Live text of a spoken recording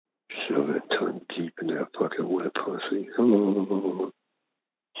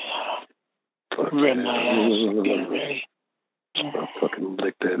Put it in my ass. Get ready. I'll fucking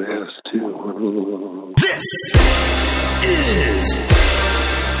lick that ass too. This is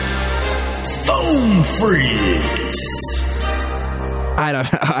Phone Freaks. I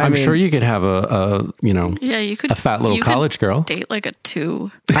don't know. I'm sure you could have you could a fat little college girl. Date like a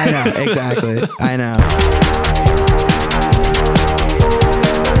 2. I know, exactly. I know.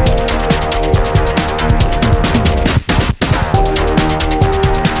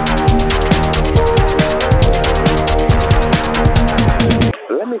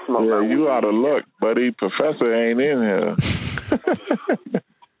 Yeah, you out of luck, buddy. Professor ain't in here.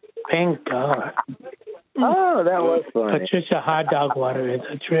 Thank God. Oh, that was funny. Patricia Hot Dog Water is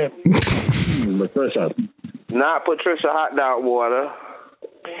a trip. Patricia. Not Patricia Hot Dog Water.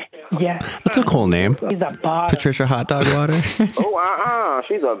 Yeah. That's a cool name. She's a bottle. Patricia Hot Dog Water. Oh,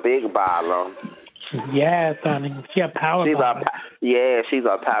 she's a big bottle. Yes, honey. She's a power bottle. She's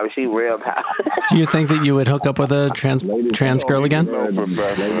a power. She's real power. Do you think that you would hook up with a trans girl again?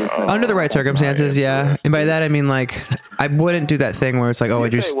 Under the right circumstances, yeah. And by that I mean, like, I wouldn't do that thing where it's like, oh, I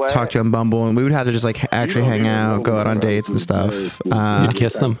just talked to you on Bumble, and we would have to just like actually hang out, go out on dates and stuff. You'd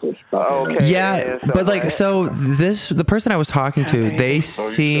kiss them. Okay. Yeah, but like, so the person I was talking to, they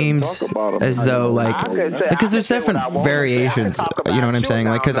seemed as though like, because there's different variations, you know what I'm saying?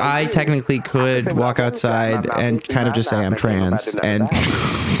 Like, because I technically could walk outside and kind of just say I'm trans, and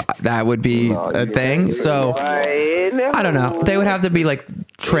that would be a thing. So I don't know. They would have to be like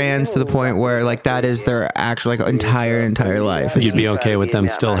trans to the point where like that is their actual like entire life. You'd be okay with them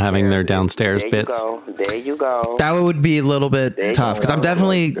still having their downstairs bits? There you go. That would be a little bit tough because I'm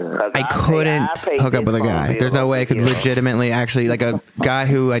definitely, I couldn't hook up with a guy. There's no way I could legitimately actually, like a guy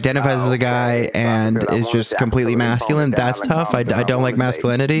who identifies as a guy and is just completely masculine. That's tough. I don't like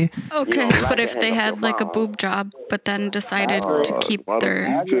masculinity. Okay, but if they had like a boob job, but then decided to keep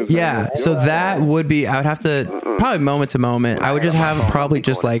their... Yeah, so that would be, I would have to, probably moment to moment, I would just have probably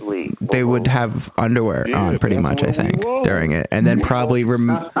just like, they would have underwear on pretty much, I think, during it. And then probably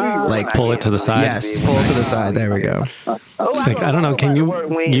like pull it to the side. Yes, pull it to the side. There we go. I don't know. Can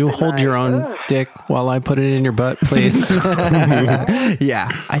you hold your own dick while I put it in your butt, please? Yeah,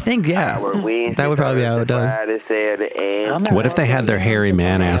 I think, yeah. That would probably be how it does. What if they had their hairy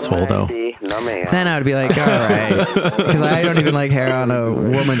man asshole, though? Then I would be like, all right. Because I don't even like hair on a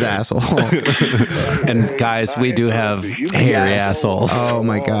woman's asshole. And guys, we do have hairy assholes. Oh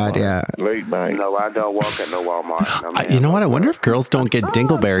my God, yeah. Late night. No, I don't walk at no Walmart. You know what? I wonder if girls don't get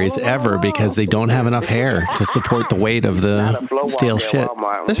dingleberries ever because they don't have enough hair to support the weight of the stale shit.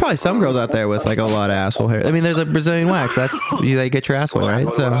 There's probably some girls out there with like a lot of asshole hair. I mean, there's a Brazilian wax. That's you get your asshole,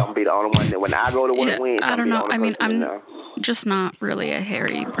 right? So I don't know. I mean, I'm just not really a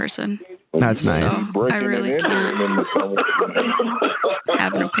hairy person. That's nice. So I really can't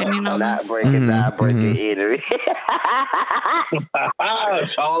have an opinion on this. I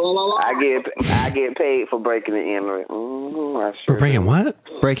get paid for breaking and entering. For breaking what?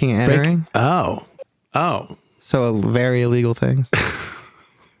 Breaking and entering? Oh. So very illegal things.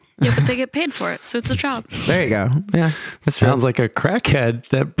 Yeah, but they get paid for it, so it's a job. There you go. Yeah. That sounds like a crackhead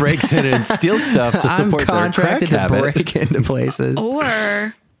that breaks in and steals stuff to support I'm contracted their crack to habit. break into places.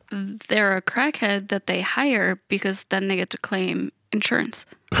 Or they're a crackhead that they hire because then they get to claim insurance.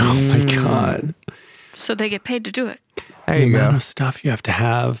 Oh my God. So they get paid to do it. There The you amount go. of stuff you have to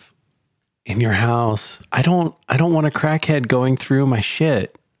have in your house. I don't want a crackhead going through my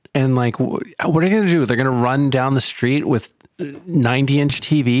shit. And like, what are they going to do? They're going to run down the street with 90-inch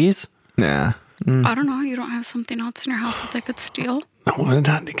TVs? Yeah. I don't know. You don't have something else in your house that they could steal? No,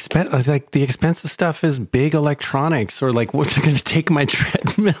 not like the expensive stuff is big electronics, or like what's going to take my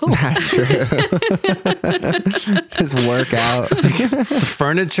treadmill? That's true. Just work out. The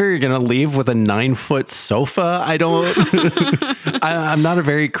furniture you're going to leave with a 9-foot sofa. I'm not a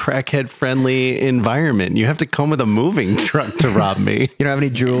very crackhead friendly environment. You have to come with a moving truck to rob me. You don't have any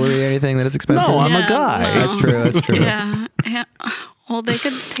jewelry or anything that is expensive? No, I'm a guy. No. That's true. That's true. Yeah. Well, they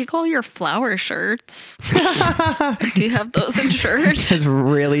could take all your flower shirts. Do you have those insured? Just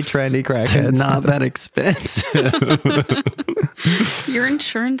really trendy crackheads. Not that expensive. Your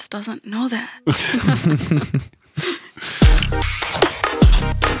insurance doesn't know that.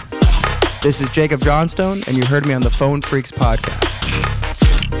 This is Jacob Johnstone, and you heard me on the Phone Freaks podcast.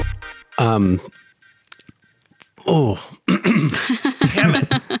 Oh, damn it.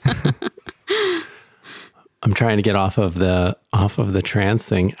 I'm trying to get off of the trans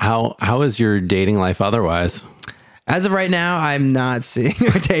thing. How is your dating life otherwise? As of right now, I'm not seeing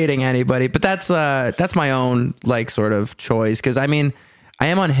or dating anybody, but that's my own like sort of choice. Cause I mean, I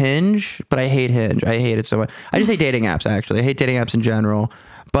am on Hinge, but I hate Hinge. I hate it so much. I just hate dating apps, actually. I hate dating apps in general.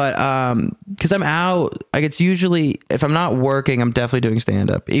 But because I'm out, like it's usually, if I'm not working, I'm definitely doing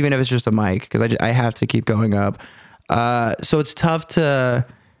stand-up, even if it's just a mic, because I have to keep going up. So it's tough to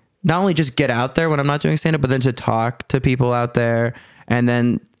not only just get out there when I'm not doing stand-up, but then to talk to people out there. And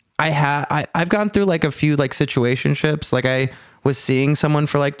then I've gone through like a few like situationships. Like I was seeing someone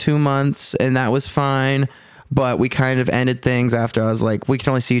for like 2 months and that was fine. But we kind of ended things after I was like, we can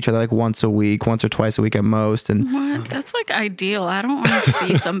only see each other like once or twice a week at most. And what? That's like ideal. I don't want to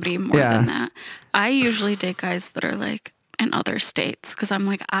see somebody more than that. I usually date guys that are like in other states because I'm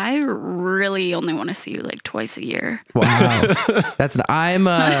like, I really only want to see you like twice a year. Wow.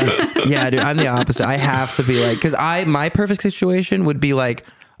 Yeah, dude, I'm the opposite. I have to be like, because my perfect situation would be like,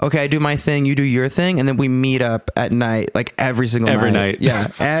 okay, I do my thing, you do your thing, and then we meet up at night, like every night.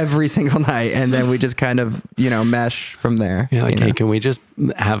 Yeah, every single night. And then we just kind of, mesh from there. Yeah, like, hey, can we just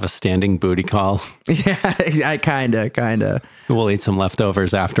have a standing booty call? Yeah, I kind of. We'll eat some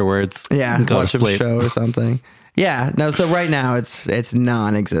leftovers afterwards. Yeah, watch some show or something. Yeah, no, so right now it's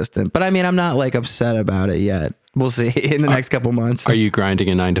non-existent. But I mean, I'm not like upset about it yet. We'll see in the next couple months. Are you grinding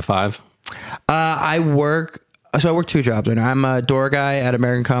a 9 to 5? I work 2 jobs right now. I'm a door guy at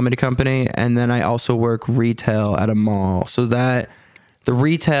American Comedy Company, and then I also work retail at a mall. So that the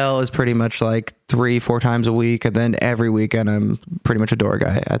retail is pretty much like 3-4 times a week, and then every weekend I'm pretty much a door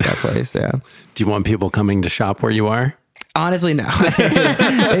guy at that place. Yeah. Do you want people coming to shop where you are? Honestly, no.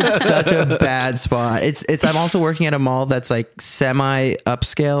 It's such a bad spot. I'm also working at a mall that's like semi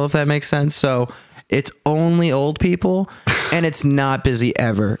upscale, if that makes sense. So it's only old people, and it's not busy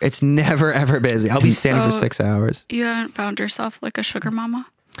ever. It's never, ever busy. I'll be standing for 6 hours. You haven't found yourself like a sugar mama?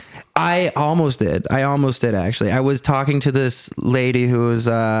 I almost did, actually. I was talking to this lady who was,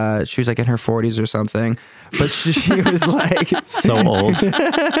 she was like in her 40s or something, but she was like... So old.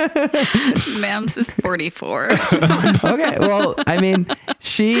 Mams is 44. Okay, well, I mean,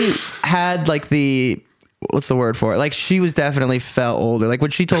 she had like what's the word for it? Like she was definitely felt older. Like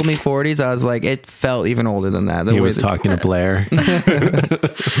when she told me 40s, I was like, it felt even older than that. He was talking to Blair.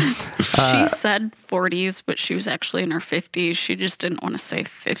 She said 40s, but she was actually in her 50s. She just didn't want to say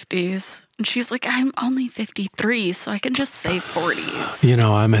 50s. And she's like, I'm only 53, so I can just say 40s.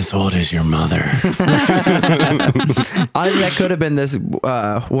 I'm as old as your mother. Honestly, that could have been this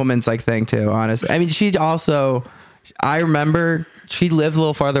woman's like thing too, honestly. I mean, I remember she lived a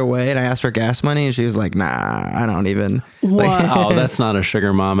little farther away, and I asked for gas money, and she was like, nah, I don't even. Wow, that's not a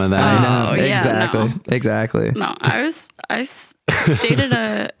sugar mama then. I know. Yeah, Exactly. No, I dated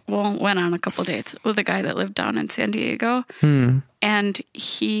went on a couple dates with a guy that lived down in San Diego, and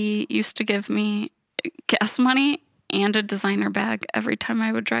he used to give me gas money and a designer bag every time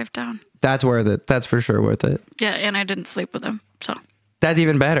I would drive down. That's worth it. That's for sure worth it. Yeah, and I didn't sleep with him, so. That's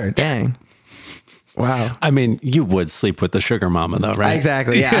even better. Dang. Wow. I mean, you would sleep with the sugar mama, though, right?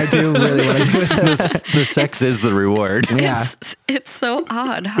 Exactly. Yeah, I do really want to do that. The sex is the reward. Yeah. It's so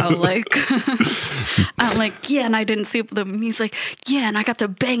odd how, like, I'm like, yeah, and I didn't sleep with him. And he's like, yeah, and I got to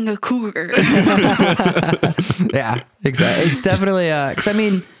bang a cougar. Yeah, exactly. It's definitely, because I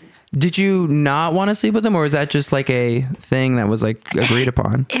mean, did you not want to sleep with him, or is that just like a thing that was like agreed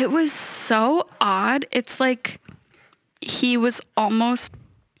upon? It was so odd. It's like he was almost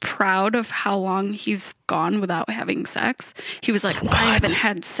proud of how long he's gone without having sex. He was like, I haven't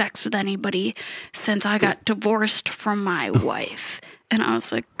had sex with anybody since I got divorced from my wife. And I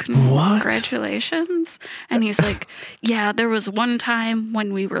was like, congratulations. And he's like, yeah, there was one time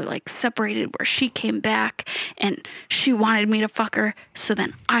when we were like separated where she came back and she wanted me to fuck her. So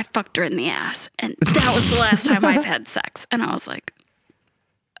then I fucked her in the ass. And that was the last time I've had sex. And I was like,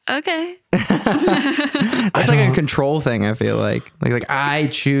 okay. That's like a control thing, I feel like I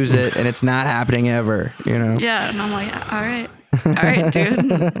choose it and it's not happening ever, Yeah, and I'm like, all right, dude.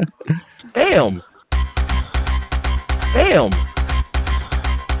 Damn.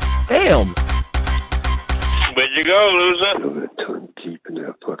 Where'd you go, loser? Feel that tongue deep in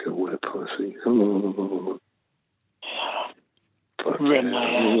that fucking wet pussy. Rip my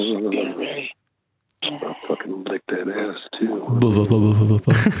ass. Get ready. I'll fucking lick that ass too.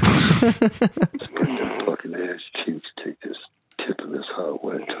 Get that fucking ass cheeks. Take this tip of this hot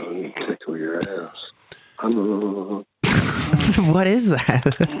wet tongue and tickle your ass. What is that?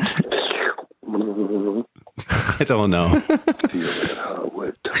 I don't know. Feel that hot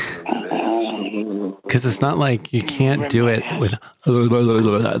wet tongue. Because it's not like you can't do it with.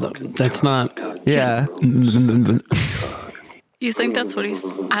 That's not. Yeah. You think that's what he's...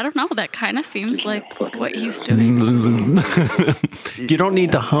 I don't know. That kind of seems like what he's doing. You don't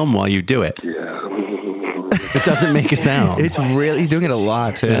need to hum while you do it. Yeah. It doesn't make a sound. It's really, he's doing it a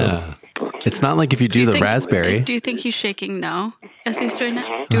lot too. Yeah. It's not like if you do the raspberry. Do you think he's shaking no as he's doing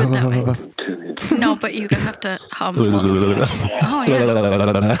it? Do it that way. No, but you have to hum. Oh,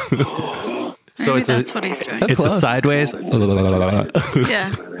 yeah. So Maybe that's what he's doing. It's a sideways.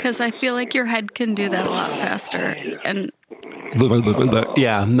 Yeah, because I feel like your head can do that a lot faster. And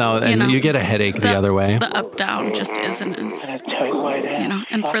yeah, no, and you get a headache the other way. The up down just isn't as,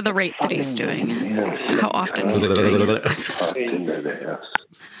 and for the rate that he's doing it, how often he's doing it.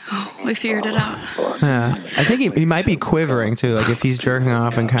 We figured it out. Yeah, I think he might be quivering too. Like if he's jerking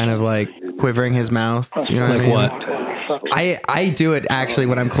off and kind of like quivering his mouth. You know what I mean? What? I do it actually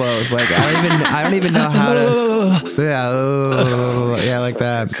when I'm close. Like I don't even know how to. Yeah, like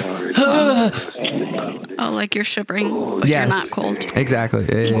that. Oh, like you're shivering, but you're not cold. Exactly.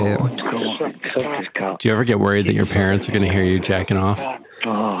 Yeah. Do you ever get worried that your parents are going to hear you jacking off?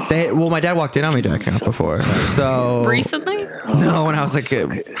 Well, my dad walked in on me jacking off before. So recently? No, when I was like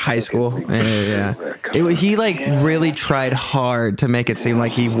high school. Yeah. He like really tried hard to make it seem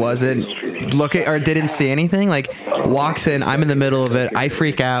like he wasn't looking or didn't see anything. Like walks in, I'm in the middle of it, I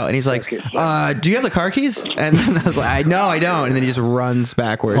freak out, and he's like, "Do you have the car keys?" And then I was like, "No, I don't." And then he just runs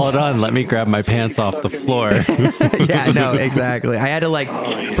backwards. Hold on, let me grab my pants off the floor. Yeah, no, exactly. I had to like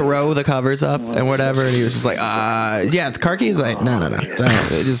throw the covers up and whatever, and he was just like, yeah, the car keys." Like, no.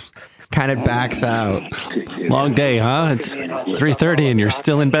 It just kind of backs out. Long day, huh? It's 3:30 and you're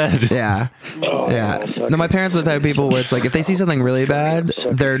still in bed. Yeah. No, my parents are the type of people where it's like if they see something really bad,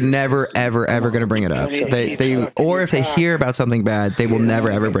 they're never ever ever going to bring it up. They or if they hear about something bad, they will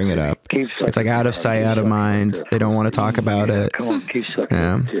never ever bring it up. It's like out of sight, out of mind. They don't want to talk about it.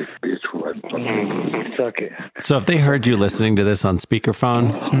 Yeah. So if they heard you listening to this on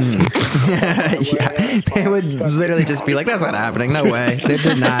speakerphone, yeah, they would literally just be like, "That's not happening. No way." They'd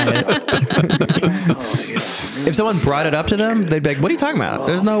deny it. If someone brought it up to them, they'd be like, "What are you talking about?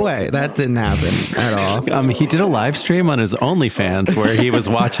 There's no way. That didn't happen at all." He did a live stream on his OnlyFans where he was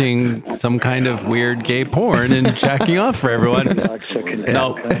watching some kind of weird gay porn and jacking off for everyone.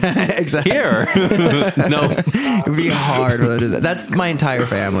 No, exactly. Here, no, it'd be hard for them to do that. That's my entire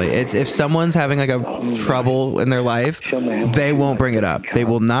family. It's if someone's having like a trouble in their life, they won't bring it up. They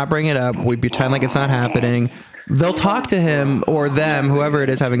will not bring it up. We pretend like it's not happening. They'll talk to him or them, whoever it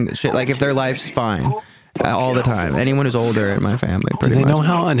is, having shit. Like if their life's fine. All the time. Anyone who's older in my family, pretty much. Do they know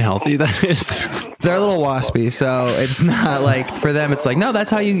how unhealthy that is? They're a little waspy, so it's not like for them. It's like no, that's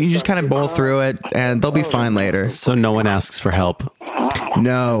how you just kind of bowl through it, and they'll be fine later. So no one asks for help.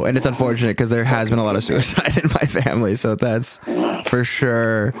 No, and it's unfortunate because there has been a lot of suicide in my family, so that's for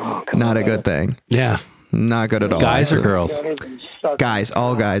sure not a good thing. Yeah, not good at all. Guys or girls? Guys,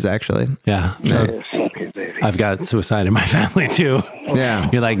 all guys actually. Yeah. I've got suicide in my family too. Yeah.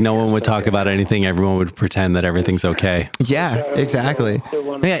 You're like, no one would talk about anything. Everyone would pretend that everything's okay. Yeah, exactly.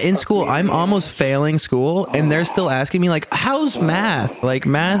 Yeah, in school, I'm almost failing school and they're still asking me like, how's math? Like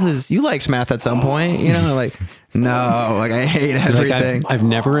you liked math at some point, you know, like, no, like I hate everything. Like I've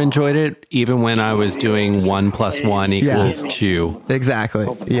never enjoyed it. Even when I was doing 1 + 1 = 2. Exactly.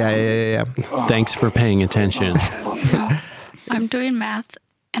 Yeah. Thanks for paying attention. I'm doing math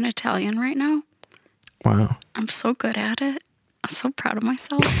and Italian right now. Wow. I'm so good at it. I'm so proud of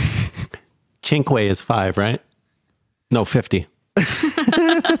myself. Cinque is 5, right? No, 50. It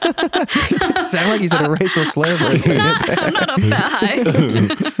sounded like you said a racial slur for a second. I'm not up that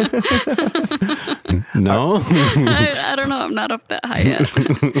high. No? I don't know. I'm not up that high yet.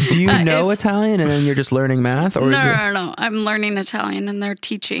 Do you know Italian and then you're just learning math? Or No. I'm learning Italian and they're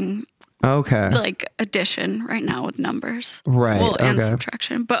teaching like addition right now with numbers. Right. Well, and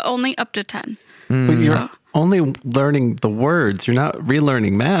subtraction, but only up to 10. But you're only learning the words. You're not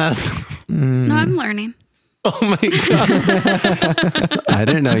relearning math. No, I'm learning. Oh my God. I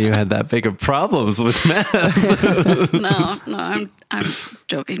didn't know you had that big of problems with math. No, I'm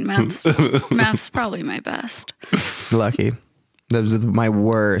joking. Math's probably my best. Lucky. My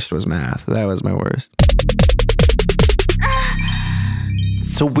worst was math. That was my worst.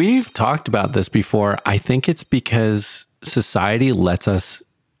 So we've talked about this before. I think it's because society lets us,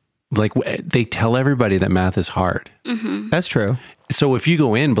 like, they tell everybody that math is hard. Mm-hmm. That's true. So if you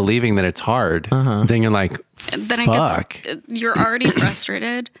go in believing that it's hard, then you're like, fuck. You're already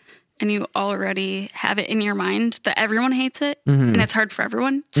frustrated and you already have it in your mind that everyone hates it and it's hard for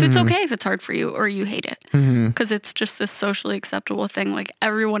everyone. So it's okay if it's hard for you or you hate it because it's just this socially acceptable thing. Like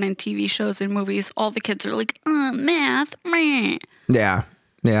everyone in TV shows and movies, all the kids are like, math, meh. Yeah.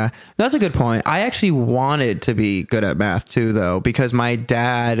 Yeah, that's a good point. I actually wanted to be good at math too, though, because my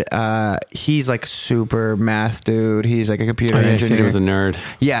dad, he's like super math dude. He's like a computer engineer. He was a nerd.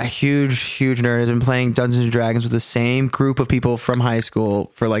 Yeah, huge nerd. Has been playing Dungeons and Dragons with the same group of people from high school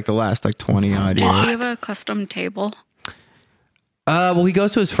for like the last like 20 odd years. Does he have a custom table? Well, he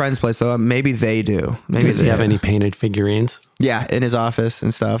goes to his friend's place, so maybe they do. Maybe Does he have any painted figurines? Yeah, in his office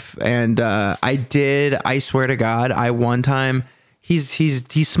and stuff. And I swear to God, one time.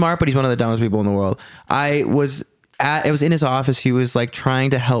 He's smart, but he's one of the dumbest people in the world. It was in his office. He was like trying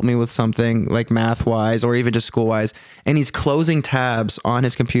to help me with something like math wise or even just school wise. And he's closing tabs on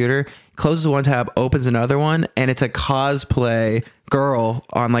his computer, closes one tab, opens another one. And it's a cosplay girl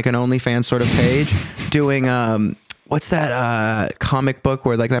on like an OnlyFans sort of page doing, what's that comic book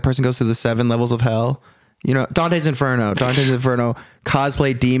where like that person goes through the 7 levels of hell? You know, Dante's Inferno,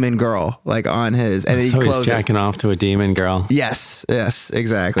 cosplay demon girl, like on his, and then so he closes. He's jacking off to a demon girl. Yes,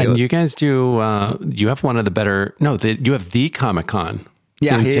 exactly. And you guys do, you have one of the better, you have the Comic-Con in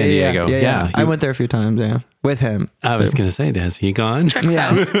San Diego. Yeah. I went there a few times, with him. I was going to say, has he gone? Checks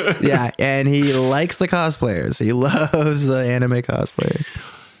out. Yeah, and he likes the cosplayers. He loves the anime cosplayers.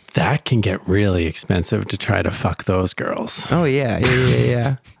 That can get really expensive to try to fuck those girls. Oh,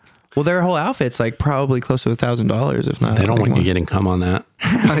 yeah. Well, their whole outfit's like probably close to $1,000, if not. They don't want you getting cum on that.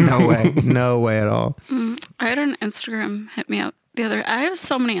 No way at all. I had an Instagram hit me up I have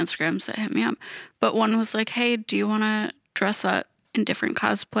so many Instagrams that hit me up, but one was like, hey, do you want to dress up in different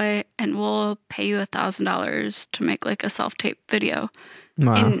cosplay and we'll pay you $1,000 to make like a self-tape video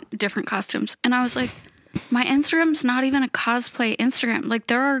in different costumes. And I was like, my Instagram's not even a cosplay Instagram. Like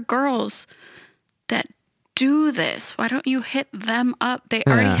there are girls that do this. Why don't you hit them up? They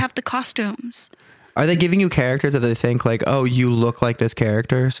already have the costumes. Are they giving you characters that they think like, oh, you look like this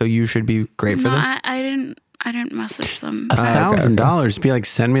character, so you should be great for them? I didn't message them. $1,000. Be like,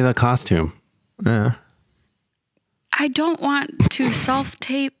 send me the costume. Yeah. I don't want to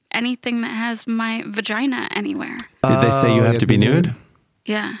self-tape anything that has my vagina anywhere. Did they say you have to be nude?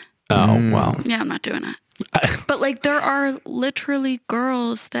 Yeah. Oh, well. Yeah, I'm not doing it. But like there are literally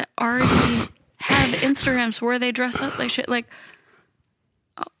girls that already have Instagrams where they dress up like shit. Like,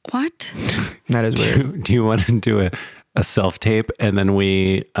 what? That is weird. Do you want to do a self-tape and then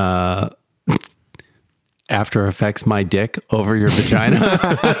we After Effects my dick over your vagina?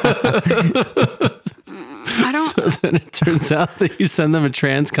 I don't. So then it turns out that you send them a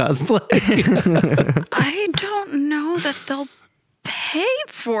trans cosplay. I don't know that they'll pay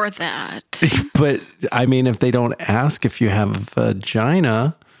for that. But I mean, if they don't ask if you have a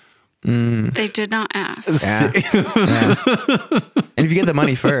vagina. They did not ask. Yeah. And if you get the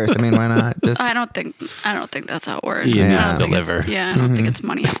money first, I mean, why not? I don't think that's how it works. Yeah, deliver. I don't think it's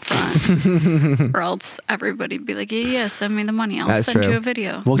money up front, or else everybody'd be like, yeah, send me the money. I'll send you a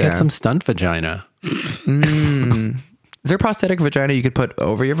video. We'll get some stunt vagina. Is there a prosthetic vagina you could put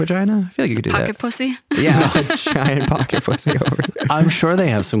over your vagina? I feel like you could do pocket that. Pussy? Yeah, a giant pocket pussy over it. I'm sure they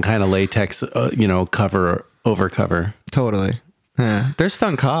have some kind of latex, cover over cover. Totally. Yeah. There's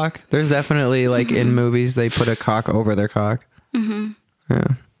stunt cock. There's definitely like in movies they put a cock over their cock. Mm-hmm. Yeah.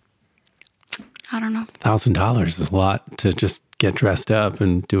 I don't know. $1,000 is a lot to just get dressed up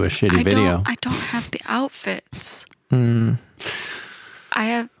and do a shitty video. I don't have the outfits. I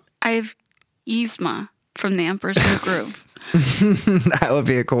have Yzma from The Emperor's New Groove. That would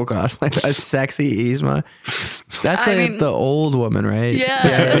be a cool cosplay. A sexy Yzma. That's the old woman, right?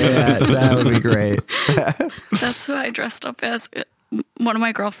 Yeah. That would be great. That's who I dressed up as. One of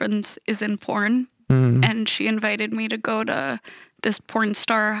my girlfriends is in porn, and she invited me to go to this porn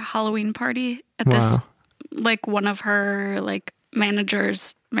star Halloween party at this, like one of her like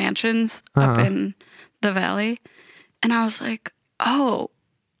managers' mansions up in the valley. And I was like, oh,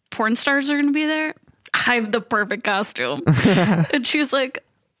 porn stars are going to be there? I have the perfect costume. And she was like,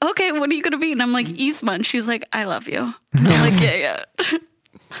 okay, what are you going to be? And I'm like, Yzma. And she's like, I love you. And I'm like, yeah.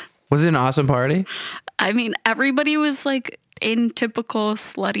 Was it an awesome party? I mean, everybody was like in typical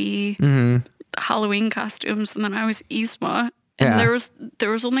slutty Halloween costumes. And then I was Yzma. And there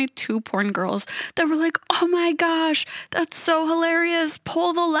was only 2 porn girls that were like, oh my gosh, that's so hilarious.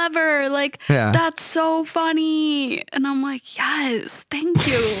 Pull the lever. Like, that's so funny. And I'm like, yes, thank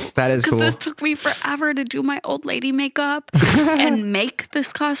you. That is cool. Because this took me forever to do my old lady makeup and make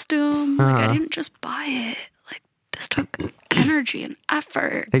this costume. Like, I didn't just buy it. Like, this took energy and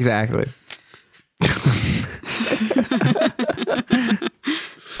effort. Exactly.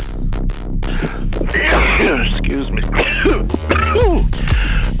 Excuse me.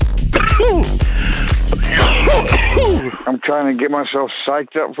 I'm trying to get myself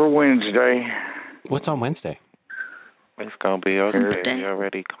psyched up for Wednesday. What's on Wednesday? It's gonna be okay. You're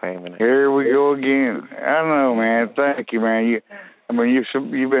already claiming it. Here we go again. I don't know, man. Thank you, man.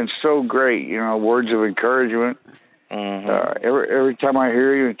 You've been so great. You know, words of encouragement. Mm-hmm. Every time I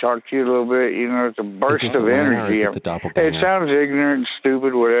hear you and talk to you a little bit, you know, it's a burst of energy. It sounds ignorant and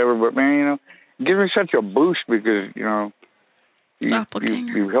stupid, whatever, but man, you know, it gives me such a boost because, you know,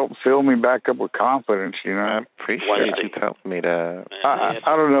 you help fill me back up with confidence. You know, I appreciate you telling me that. I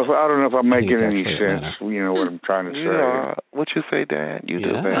don't know if I'm making any sense. You know what I'm trying to say. What you say, Dad? You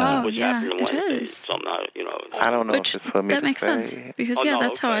do that. Oh, yeah, it is. I don't know if it's for me that makes sense because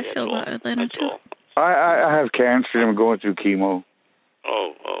that's how I feel about Atlanta too. I have cancer and I'm going through chemo.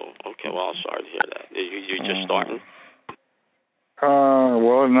 Oh, okay. Well, I'm sorry to hear that. You're just starting?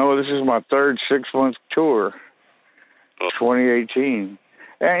 Well, no, this is my third 6-month tour, 2018.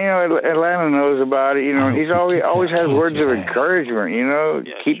 And, you know, Atlanta knows about it. You know, he's always has words of encouragement, you know.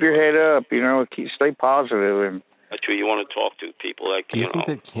 Keep your head up, you know, stay positive. And that's who you want to talk to, people like, do you think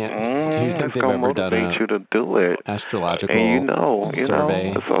they've ever done you to do it. Astrological You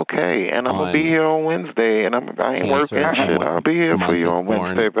survey? know, it's okay. And I'm going to be here on Wednesday, and I ain't working shit. I'll be here for you on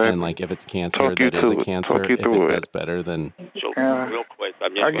Wednesday, baby. And, like, if it's cancer, that is a cancer. If it does better, then... real quick,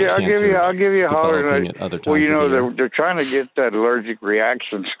 I'll give you a holler. Well, you know, they're trying to get that allergic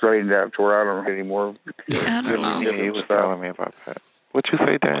reaction straightened out to where I don't anymore. Yeah, I don't know. He was telling me about that. What you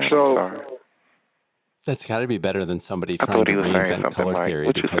say, Dan? That's got to be better than somebody trying to reinvent color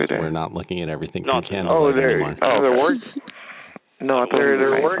theory because we're not looking at everything from candlelight anymore. They're working. No,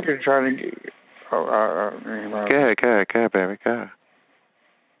 they're working trying to get. Go ahead, baby, go ahead.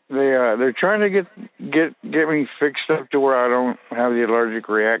 They're trying to get me fixed up to where I don't have the allergic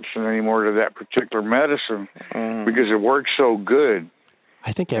reaction anymore to that particular medicine because it works so good.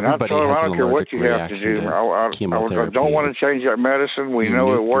 I think everybody has an allergic reaction to chemotherapy. I don't want to change that medicine. We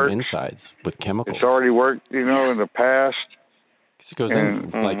know it works. Insides with chemicals. It's already worked, you know, in the past. It goes in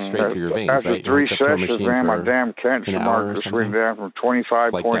like straight through your veins, after right? After 3 sessions, man, my damn cancer markers went down from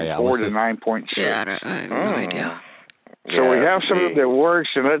 25.4 to 9.6. Yeah, I have no idea. So we have something that works,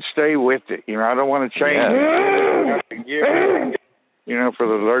 and let's stay with it. You know, I don't want to change it. You know, for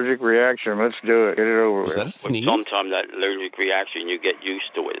the allergic reaction, let's do it. Get it over with. Was that a sneeze? Sometimes that allergic reaction, you get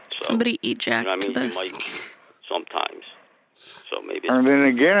used to it. So, somebody eject this. Sometimes. So maybe. And then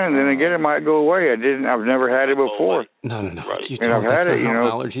again, it might go away. I've never had it before. No. Right. You don't. That's not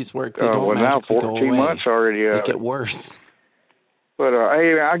how allergies work. They don't magically go away. 14 months already. They get worse. But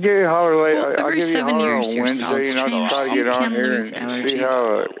hey, I'll give you a holler later. Well, every 7 years, your cells change, so you can lose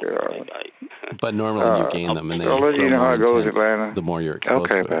allergies. But normally you gain them, and they I'll let you know how it goes, Atlanta. The more you're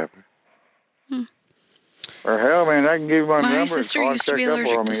exposed to it. Or hell, man, I can give you my number. My sister used to be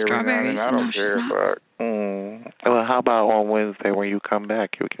allergic to strawberries, and now she's not. Well, how about on Wednesday when you come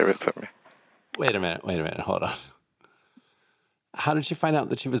back, you'll give it to me? Wait a minute, hold on. How did she find out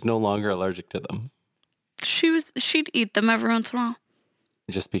that she was no longer allergic to them? She'd eat them every once in a while.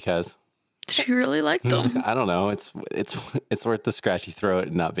 Just because? She really liked them. I don't know. It's worth the scratchy throat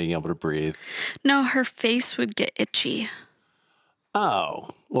and not being able to breathe. No, her face would get itchy. Oh,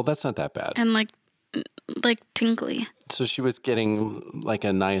 well, that's not that bad. And like tingly. So she was getting like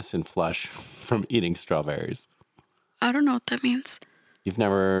a niacin flush from eating strawberries. I don't know what that means. You've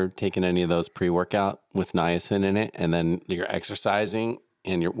never taken any of those pre-workout with niacin in it, and then you're exercising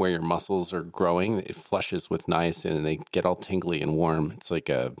and where your muscles are growing, it flushes with niacin and they get all tingly and warm. It's like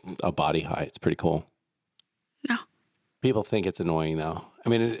a body high. It's pretty cool. No. People think it's annoying though. I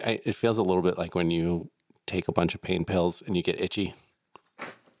mean, it feels a little bit like when you take a bunch of pain pills and you get itchy.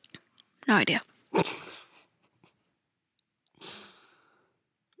 No idea.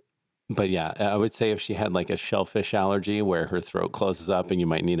 But yeah, I would say if she had like a shellfish allergy where her throat closes up and you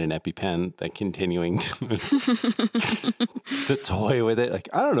might need an EpiPen, that continuing to toy with it. Like,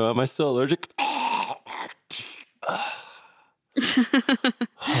 I don't know, am I still allergic? Oh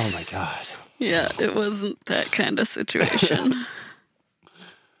my God. Yeah, it wasn't that kind of situation.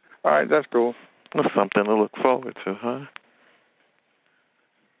 All right, that's cool. That's something to look forward to, huh?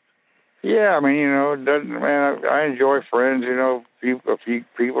 Yeah, I mean, you know, man, I enjoy friends, you know, a few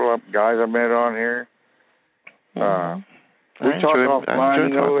people, guys I met on here. We talk offline,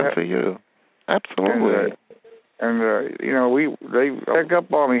 you know. Talking to you. Absolutely. And you know, they pick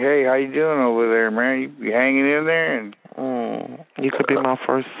up on me. Hey, how you doing over there, man? You hanging in there? And you could be my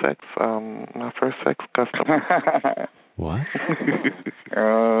first sex customer. What?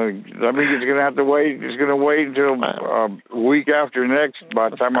 I think it's gonna have to wait. It's gonna wait until a week after next. By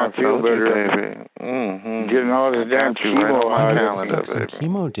the time I feel better, baby. Getting all this damn chemo out of it.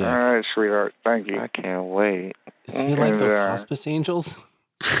 Chemo, dick. All right, sweetheart. Thank you. I can't wait. Is he like those hospice angels?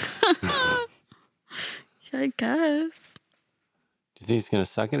 I guess. you think he's going to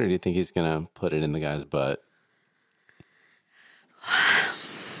suck it, or do you think he's going to put it in the guy's butt?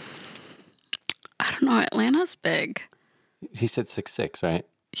 I don't know. Atlanta's big. He said 6'6", right?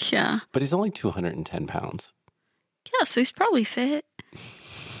 Yeah. But he's only 210 pounds. Yeah, so he's probably fit.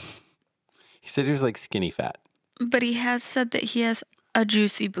 He said he was like skinny fat. But he has said that he has a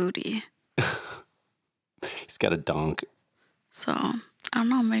juicy booty. He's got a donk. So, I don't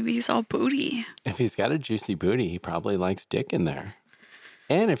know. Maybe he's all booty. If he's got a juicy booty, he probably likes dick in there.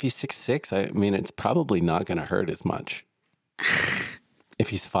 And if he's 6'6", I mean, it's probably not going to hurt as much. If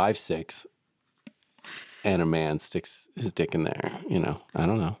he's 5'6", and a man sticks his dick in there, I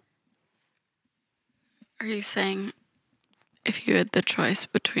don't know. Are you saying if you had the choice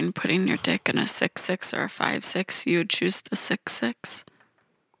between putting your dick in a 6'6" or a 5'6", you would choose the 6'6"?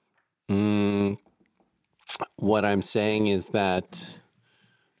 What I'm saying is that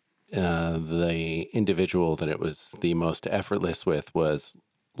the individual that it was the most effortless with was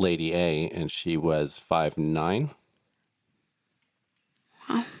Lady A, and she was 5'9".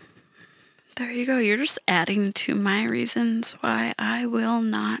 Well, there you go. You're just adding to my reasons why I will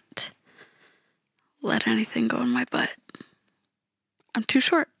not let anything go in my butt. I'm too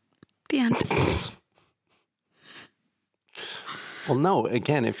short. The end. Well, no,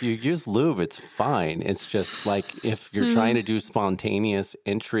 again, if you use lube, it's fine. It's just like if you're trying to do spontaneous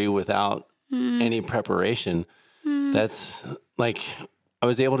entry without any preparation, that's like, I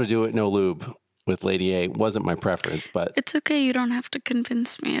was able to do it no lube with Lady A. It wasn't my preference, but... It's okay. You don't have to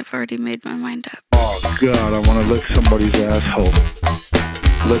convince me. I've already made my mind up. Oh, God, I want to lick somebody's asshole.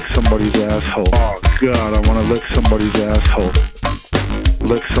 Lick somebody's asshole. Oh, God, I want to lick somebody's asshole.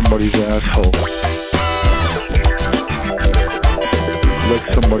 Lick somebody's asshole.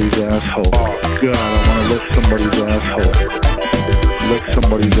 Lick somebody's asshole. Oh, God, I want to lick somebody's asshole. Lick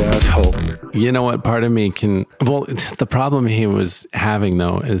somebody's asshole. You know what? Part of me can... Well, the problem he was having,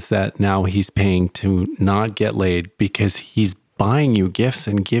 though, is that now he's paying to not get laid because he's buying you gifts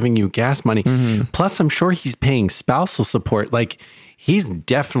and giving you gas money. Mm-hmm. Plus, I'm sure he's paying spousal support. Like, he's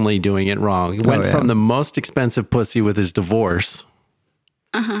definitely doing it wrong. He went from the most expensive pussy with his divorce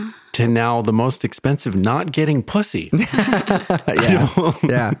to now the most expensive not getting pussy.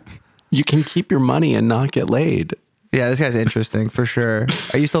 Yeah. You can keep your money and not get laid. Yeah, this guy's interesting for sure.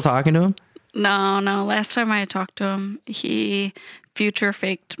 Are you still talking to him? No. Last time I talked to him, he future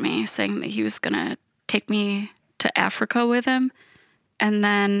faked me, saying that he was going to take me to Africa with him. And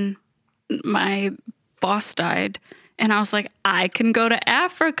then my boss died. And I was like, I can go to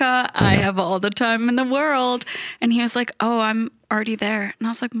Africa. I have all the time in the world. And he was like, oh, I'm already there. And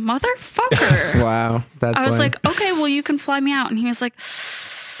I was like, motherfucker. Wow. I was like, okay, well, you can fly me out. And he was like,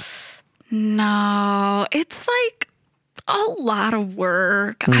 no, it's like a lot of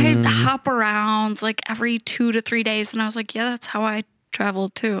work. I hop around like every 2 to 3 days. And I was like, yeah, that's how I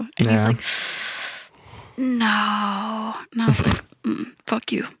traveled too. And he's like, no. And I was like,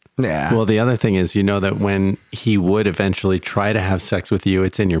 fuck you. Yeah. Well, the other thing is, that when he would eventually try to have sex with you,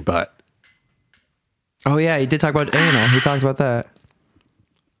 it's in your butt. Oh, yeah. He did talk about anal. He talked about that.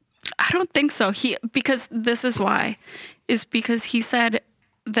 I don't think so. Because this is why. Is because he said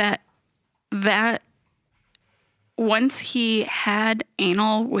that once he had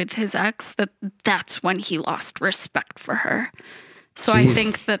anal with his ex, that's when he lost respect for her. So I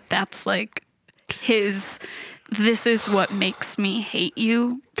think that's like his... This is what makes me hate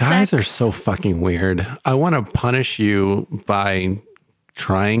you. Guys are so fucking weird. I want to punish you by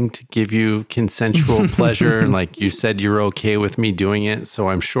trying to give you consensual pleasure. Like you said, you're okay with me doing it. So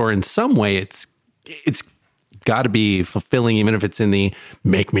I'm sure in some way it's got to be fulfilling, even if it's in the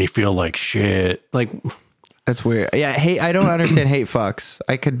make me feel like shit. Like that's weird. Yeah, hate. I don't understand hate fucks.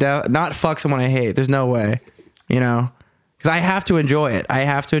 I could not fuck someone I hate. There's no way. Because I have to enjoy it.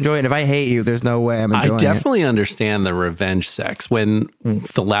 And if I hate you, there's no way I'm enjoying it. I definitely understand the revenge sex. When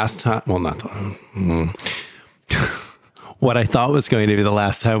the last time, well, not the... What I thought was going to be the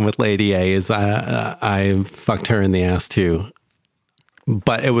last time with Lady A is I fucked her in the ass too.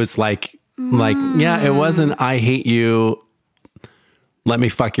 But it was like, yeah, it wasn't, I hate you, let me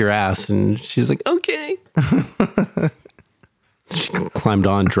fuck your ass. And she's like, okay. She climbed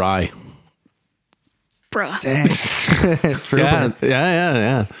on dry. Bruh.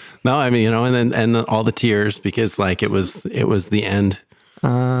 Yeah. No, I mean, and then all the tears because like it was the end.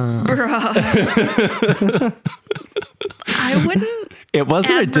 Bruh. I wouldn't. It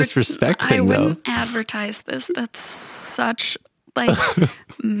wasn't a disrespect thing, though. I wouldn't advertise this. That's such like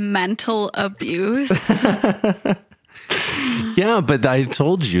mental abuse. Yeah, but I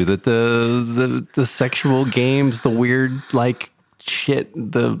told you that the sexual games, the weird like shit,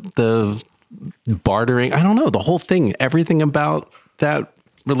 the bartering, I don't know, the whole thing, everything about that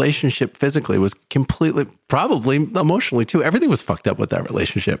relationship physically was completely, probably emotionally too. Everything was fucked up with that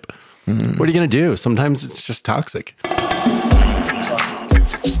relationship. Mm. What are you going to do? Sometimes it's just toxic.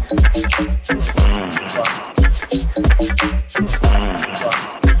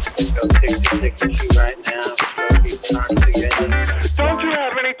 Don't you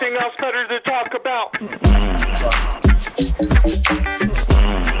have anything else better to talk about?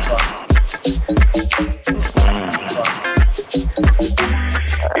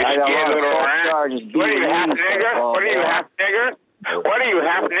 What are you, half nigger? What are you, half nigger? What are you,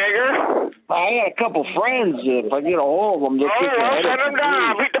 half nigger? I got a couple friends. If I get a hold of them, they'll send them down.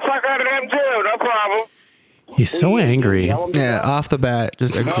 I'll beat the fuck out of them too. No problem. He's so angry. Yeah, off the bat,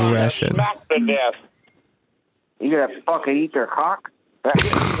 just aggression. You gonna fucking eat their cock? No,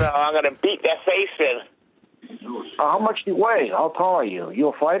 I'm gonna beat their face in. How much do you weigh? How tall are you? You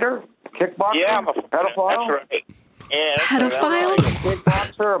a fighter? Kickboxer? Yeah, I'm a pedophile. That's right. Yeah, pedophile? A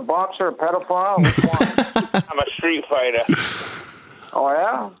kickboxer, a boxer, a pedophile? Which one? I'm a street fighter. Oh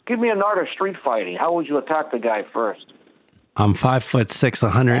yeah? Give me another street fighting. How would you attack the guy first? I'm 5'6",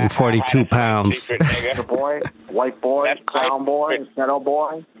 142 pounds. Boy, white boy, clown boy, ghetto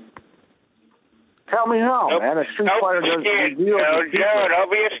boy. Tell me how, man. A street fighter doesn't deal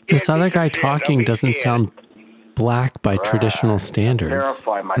with This other guy talking doesn't sound black by traditional standards.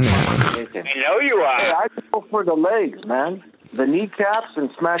 Verify my I know you are. Hey, I go for the legs, man. The kneecaps and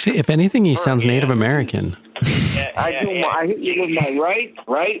smash. Actually, if anything, he sounds Native American. I hit you with my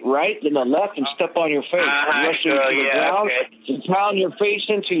right, then the left, and step on your face. And pound your face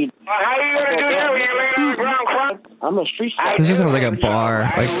into you. How are you going to do that when you're laying on the ground? I'm a street fighter. This just sounds like a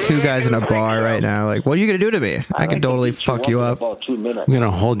bar. Like two guys in a bar right now. Like, what are you going to do to me? I could totally fuck you up. I'm going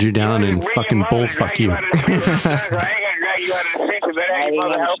to hold you down and fucking bullfuck you. I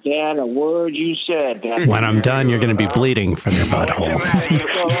didn't understand a word you said. When I'm done, you're going to be bleeding from your butthole. I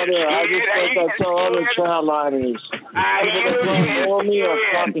just think I tell other child liners. All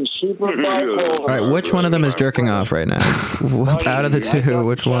right, which one of them is jerking off right now? Out of the two,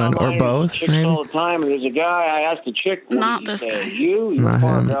 which one? Or both? Maybe? All the time. There's a guy, I asked the chick. Not this guy. Not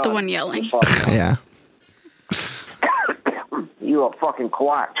him. The one yelling. Yeah. You a fucking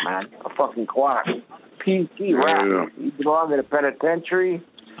quack, man. A fucking quack. PC rap. You belong in a penitentiary.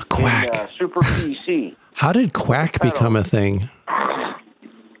 A quack. Super PC. How did quack become a thing?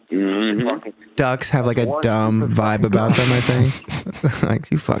 Ducks have like a dumb vibe about them, I think. Like,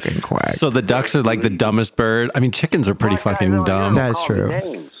 you fucking quack. So the ducks are like the dumbest bird? I mean, chickens are pretty fucking dumb. That's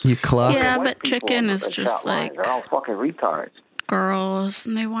true. You cluck. Yeah, but chicken is just like they're all fucking retards. Girls,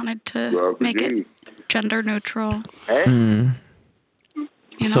 and they wanted to make it gender neutral.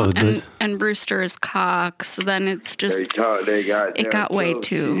 You know, and rooster is cock, so then it's just it got way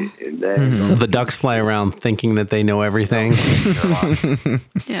too. So the ducks fly around thinking that they know everything.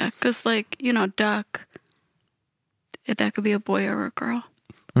 Yeah, because like, you know, duck, that could be a boy or a girl.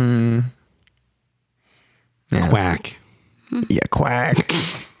 Yeah. Quack. Yeah, quack.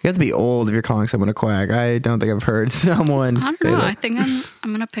 You have to be old if you're calling someone a quack. I don't think I've heard someone. I don't know. I think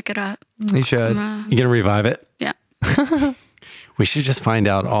I'm gonna pick it up. You should. You gonna revive it? Yeah. We should just find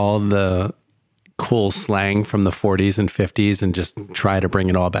out all the cool slang from the 40s and 50s and just try to bring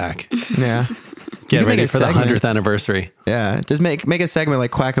it all back. Yeah. Get ready for the 100th anniversary. Yeah. Just make a segment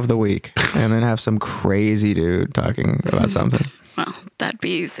like Quack of the Week and then have some crazy dude talking about something. Well, that'd be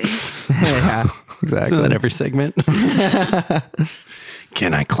easy. Yeah, exactly. Isn't that every segment?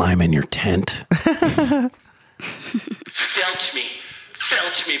 Can I climb in your tent? Felch me,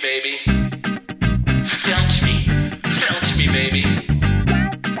 baby. Felch me, baby. Felch me, baby.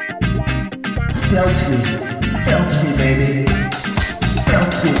 Felch me, baby.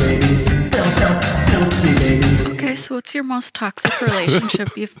 Felch me, baby. Okay, so what's your most toxic relationship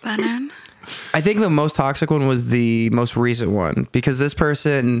you've been in? I think the most toxic one was the most recent one because this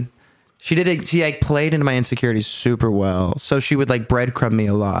person, she like played into my insecurities super well. So she would like breadcrumb me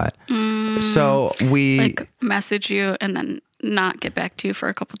a lot. So we like message you and then not get back to you for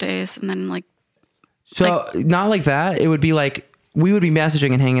a couple days and then like. So not like that. It would be like we would be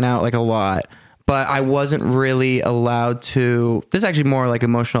messaging and hanging out like a lot, but I wasn't really allowed to. This is actually more like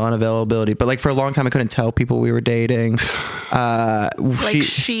emotional unavailability. But like for a long time, I couldn't tell people we were dating.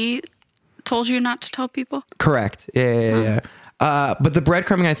 She told you not to tell people? Correct. Yeah. But the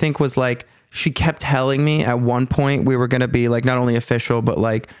breadcrumbing, I think, was like she kept telling me at one point we were going to be like not only official, but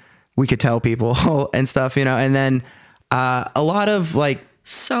like we could tell people and stuff, you know. And then a lot of like.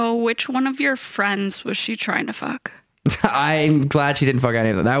 So which one of your friends was she trying to fuck? I'm glad she didn't fuck any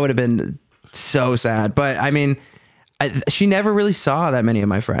of them. That would have been so sad. But I mean, she never really saw that many of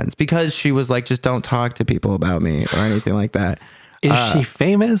my friends because she was like, just don't talk to people about me or anything like that. Is she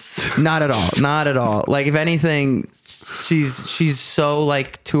famous? Not at all. Not at all. Like, if anything, she's so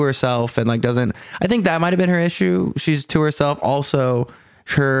like to herself and like doesn't. I think that might have been her issue. She's to herself. Also,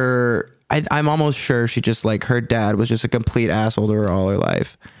 I'm almost sure she just like her dad was just a complete asshole to her all her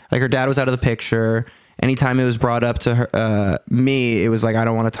life. Like, her dad was out of the picture. Anytime it was brought up to her, me, it was like, I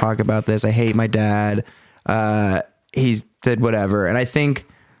don't want to talk about this. I hate my dad. He did whatever. And I think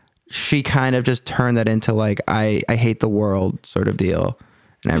she kind of just turned that into like, I hate the world sort of deal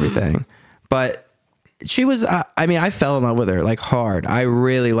and everything. But she was, I fell in love with her like hard. I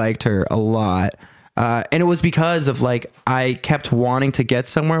really liked her a lot. And it was because of like, I kept wanting to get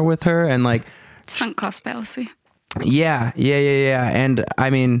somewhere with her and like. Sunk cost fallacy. Yeah. And I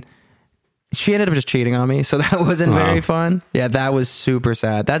mean, she ended up just cheating on me. So that wasn't very fun. Yeah, that was super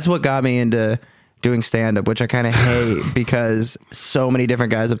sad. That's what got me into doing stand-up, which I kind of hate because so many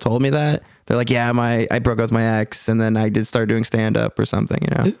different guys have told me that. They're like, yeah, I broke up with my ex and then I did start doing stand-up or something,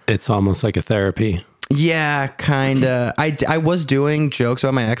 you know? It's almost like a therapy. Yeah, kind of. I was doing jokes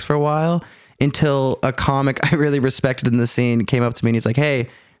about my ex for a while until a comic I really respected in the scene came up to me and he's like, hey,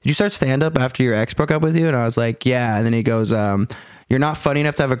 did you start stand-up after your ex broke up with you? And I was like, yeah. And then he goes, you're not funny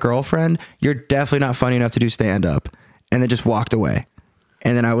enough to have a girlfriend. You're definitely not funny enough to do stand-up. And then just walked away.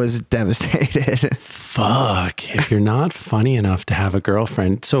 And then I was devastated. Fuck. If you're not funny enough to have a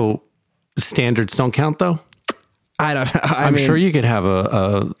girlfriend. So standards don't count though? I don't know. I'm sure you could have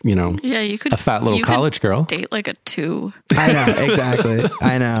you could a fat little college girl. Date like a 2. I know, exactly.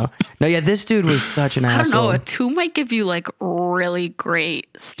 I know. No, yeah, this dude was such an asshole. I don't know. A 2 might give you like really great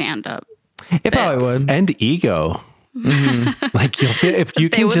stand-up. It probably would. And ego. Mm-hmm. Like if you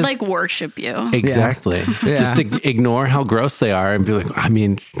they can would just like worship you. Exactly. Yeah. Just ignore how gross they are and be like, I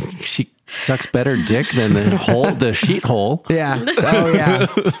mean, she sucks better dick than the sheet hole. Yeah. Oh yeah.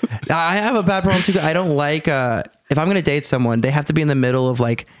 I have a bad problem too. I don't like if I'm gonna date someone, they have to be in the middle of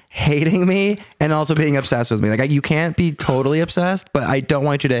like hating me and also being obsessed with me. Like you can't be totally obsessed, but I don't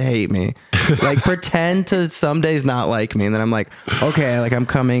want you to hate me. Like pretend to some days not like me, and then I'm like, okay, like I'm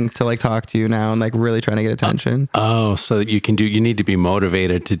coming to like talk to you now and like really trying to get attention. So that you need to be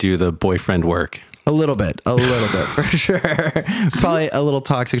motivated to do the boyfriend work. A little bit for sure. Probably a little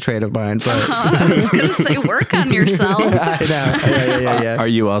toxic trait of mine, but I was gonna say work on yourself. I know. Yeah. Are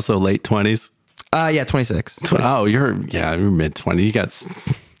you also late 20s? Yeah, 26. Oh, you're mid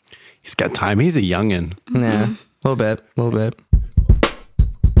 20s. He's got time. He's a youngin'. Yeah, a little bit.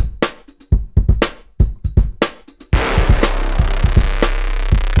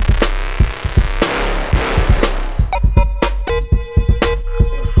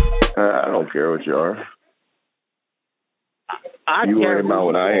 I don't care what you are. You worry about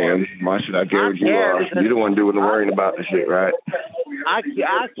what I am. Why should I care what you are? You're the one doing the worrying about the shit, right? I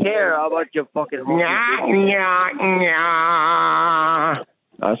care about your fucking home.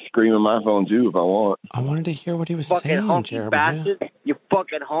 I scream on my phone too if I want. I wanted to hear what he was fucking saying, honky Jeremy. bastard. You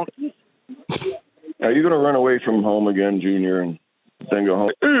fucking honky. Are you gonna run away from home again, Junior, and then go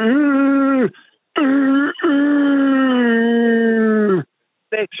home?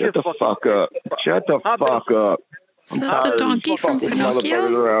 Shut the fuck up. Shut the fuck up. Is that the donkey from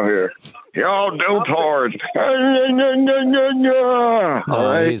Pinocchio? Around here. Y'all dotards.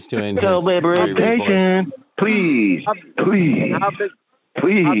 Oh, he's doing his rotation. Please. How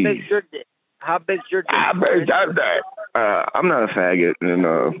big's your dick? I'm not a faggot, and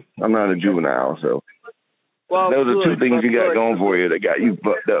I'm not a juvenile, so those are two things you got going for you that got you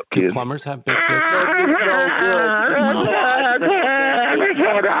fucked up, Do kid. plumbers have big dicks? So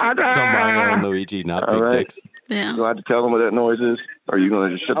Mario and Luigi, not big dicks. Yeah. Do I have to tell them what that noise is? Or are you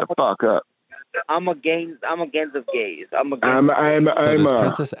going to just shut the fuck up? I'm against of gays. So does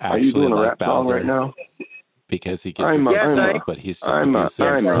Princess are you actually doing a like rap song Bowser? right now? Because he gives her good sex, but he's just abusive.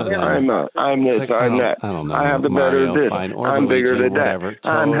 I'm this, like, I'm that. I don't know. I have the Mario, better this. fine, or I'm Luigi, bigger than whatever. that.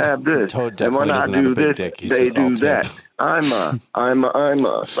 I have this. Toad And when definitely I doesn't have a do big this, dick. He's they just all do that. tip. I'm a.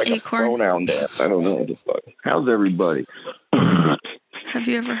 It's like a Acorn. pronoun dance. I don't know what the fuck. How's everybody? Have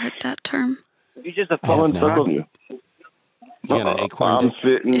you ever heard that term? You just a Someone told you. You got an acorn I'm dick?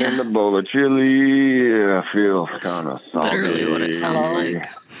 sitting in the bowl of chili. I feel kind of salty. Literally what it sounds like.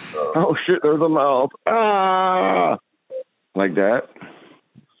 Oh shit! There's a mouth. Ah, like that.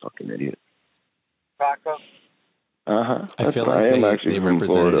 Fucking idiot. I feel like I am they actually from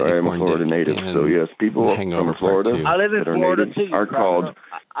represented Florida. I am a acorn Florida dick native. in So yes, people Hangover from Florida. Part 2. I live in that are Florida natives too. are called.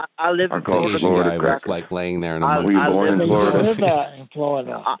 I live in The called Asian Florida guy was crackers. like laying there in a I- Were you monkey. born in Florida? in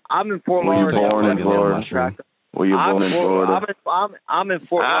Florida. I'm in Fort Were you Lauderdale. born in Fucking Florida? mushroom. Were you born in Florida? I'm in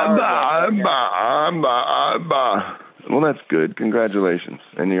Fort Lauderdale. Well, that's good. Congratulations.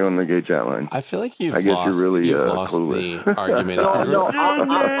 And you're on the gay chat line. I feel like I guess lost, you're really lost clueless. the argument.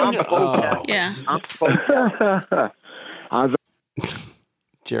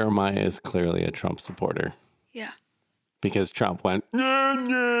 Jeremiah is clearly a Trump supporter. Yeah. Because Trump went,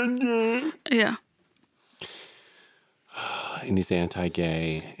 yeah. And he's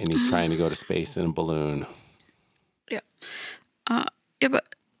anti-gay, and he's trying to go to space in a balloon. Yeah. Yeah,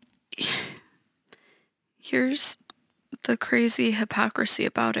 but here's the crazy hypocrisy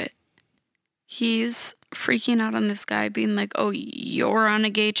about it. He's freaking out on this guy being like, oh, you're on a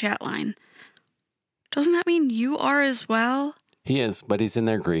gay chat line. Doesn't that mean you are as well? He is, but he's in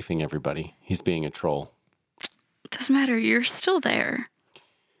there griefing everybody. He's being a troll. Doesn't matter. You're still there.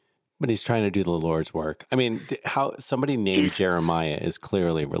 But he's trying to do the Lord's work. I mean, how somebody named Jeremiah is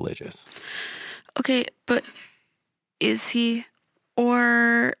clearly religious. Okay, but is he?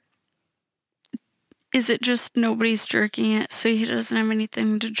 Or is it just nobody's jerking it, so he doesn't have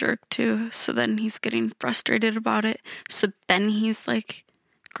anything to jerk to, so then he's getting frustrated about it, so then he's like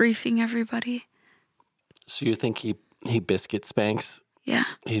griefing everybody? So you think he biscuit spanks? Yeah.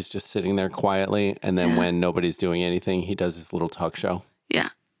 He's just sitting there quietly, and then when nobody's doing anything, he does his little talk show? Yeah.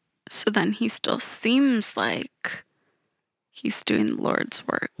 So then he still seems like he's doing the Lord's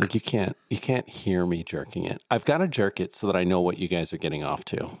work. Like you can't hear me jerking it. I've got to jerk it so that I know what you guys are getting off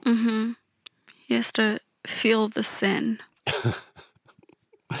to. Mm-hmm. He has to feel the sin.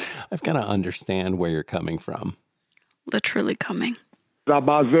 I've got to understand where you're coming from. Literally coming. You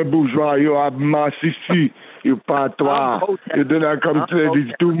patois. You did not come say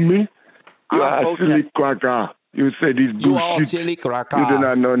this to me. You are a silly cracker. You say this bullshit. You are silly cracker. You do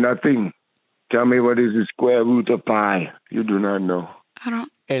not know nothing. Tell me what is the square root of pi. You do not know. I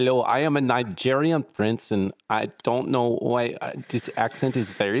don't. Hello, I am a Nigerian prince, and I don't know why this accent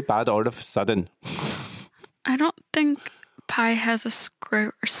is very bad all of a sudden. I don't think pi has a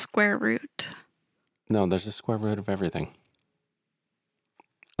square root. No, there's a square root of everything.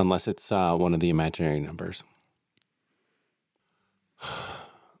 Unless it's one of the imaginary numbers.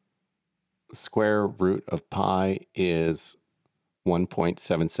 Square root of pi is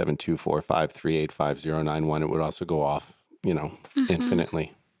 1.772453855091. It would also go off,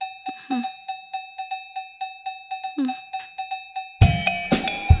 infinitely.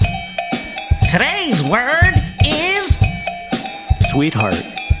 Today's word is sweetheart.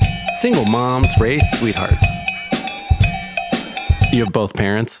 Single moms raise sweethearts. You have both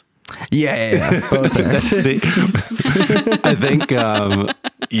parents? Yeah. Both parents. I think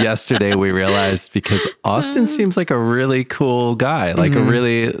yesterday we realized because Austin seems like a really cool guy, like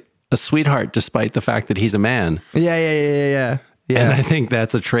a sweetheart, despite the fact that he's a man. Yeah. And I think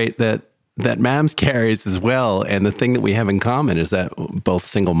that's a trait that Mams carries as well. And the thing that we have in common is that both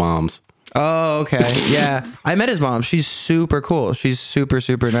single moms. Oh, okay. Yeah. I met his mom. She's super cool. She's super,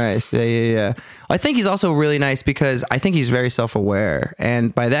 super nice. Yeah. I think he's also really nice because I think he's very self-aware.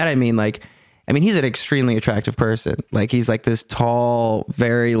 And by that, I mean, he's an extremely attractive person. Like, he's like this tall,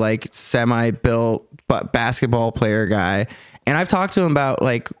 very like semi-built basketball player guy. And I've talked to him about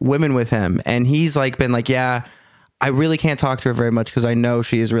like women with him. And he's like been like, yeah, I really can't talk to her very much because I know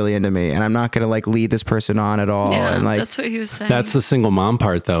she is really into me and I'm not going to like lead this person on at all. Yeah, and like, that's what he was saying. That's the single mom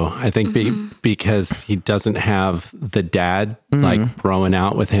part though. I think because he doesn't have the dad like throwing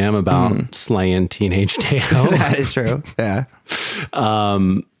out with him about slaying teenage Teo. That is true. Yeah.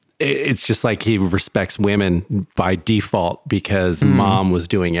 It's just like he respects women by default because mom was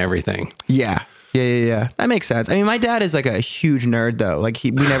doing everything. Yeah. That makes sense. I mean, my dad is like a huge nerd though. Like we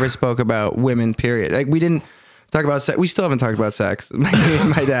never spoke about women, period. Like we didn't talk about sex. We still haven't talked about sex, me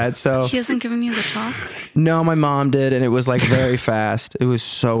and my dad. So he hasn't given you the talk? No, my mom did, and it was like very fast. It was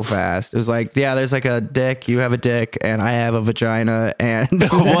so fast. It was like, yeah, there's like a dick, you have a dick, and I have a vagina, and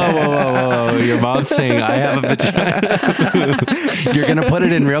whoa. Your mom's saying I have a vagina. You're gonna put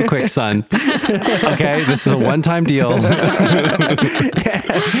it in real quick, son. Okay, this is a one-time deal.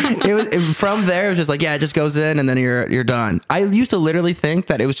 It was from there. It was just like, yeah, it just goes in, and then you're done. I used to literally think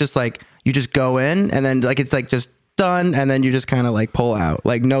that it was just like you just go in, and then like it's like just done, and then you just kind of like pull out,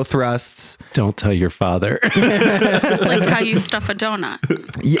 like no thrusts. Don't tell your father. Like how you stuff a donut.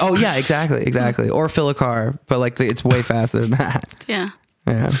 Oh yeah, exactly. Or fill a car, but like it's way faster than that. Yeah.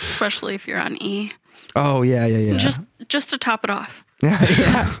 Especially if you're on E. Oh yeah. Just to top it off.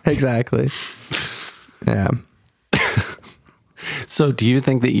 Yeah, exactly. Yeah. So do you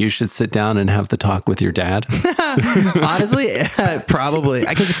think that you should sit down and have the talk with your dad? Honestly, probably.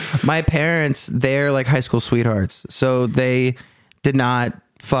 Because my parents, they're like high school sweethearts. So they did not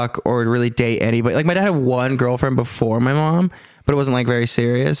fuck or really date anybody. Like my dad had one girlfriend before my mom, but it wasn't like very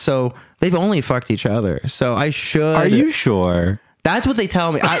serious. So they've only fucked each other. So I should. Are you sure? That's what they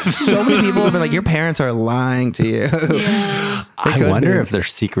tell me. So many people have been like, your parents are lying to you. Yeah. I wonder if they're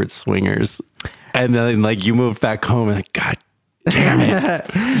secret swingers. And then like you moved back home and like, God damn it.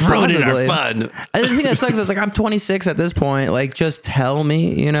 Ruining our fun. I think that sucks. I was like, I'm 26 at this point. Like, just tell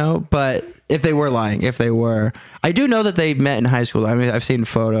me, you know? But if they were lying, I do know that they met in high school. I mean, I've seen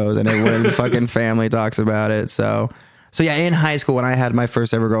photos and everyone fucking family talks about it. So yeah, in high school, when I had my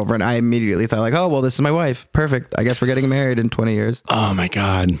first ever girlfriend, I immediately thought like, oh, well, this is my wife. Perfect. I guess we're getting married in 20 years. Oh my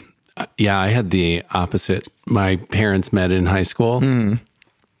God. Yeah, I had the opposite. My parents met in high school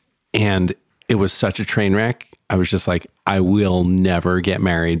and it was such a train wreck. I was just like, I will never get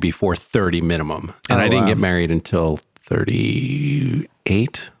married before 30 minimum. And I didn't get married until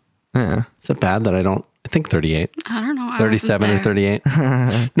 38. Yeah. Is it bad that I think 38. I don't know. 37 or 38.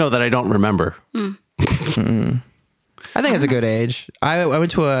 No, that I don't remember. I think it's a good age. I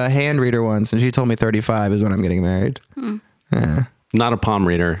went to a hand reader once and she told me 35 is when I'm getting married. Yeah. Not a palm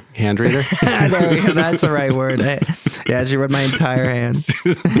reader, hand reader. That's the right word. Yeah, she read my entire hand.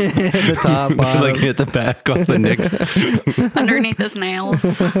 The top, bottom. Like hit the back, all the nicks. Underneath his nails.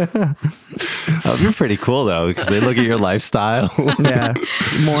 That would be pretty cool though, because they look at your lifestyle. Yeah,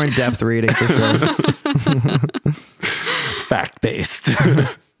 more in-depth reading for sure. Fact-based.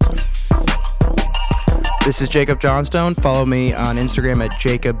 This is Jacob Johnstone. Follow me on Instagram at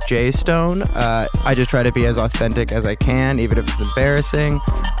Jacob J Stone. I just try to be as authentic as I can, even if it's embarrassing.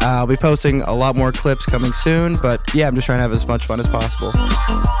 I'll be posting a lot more clips coming soon, but yeah, I'm just trying to have as much fun as possible.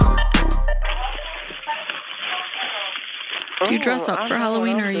 Do you dress up for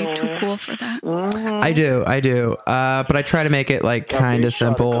Halloween, or are you too cool for that? I do. But I try to make it like kind of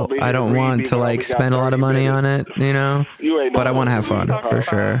simple. I don't want to like spend a lot of money on it, you know, but I want to have fun for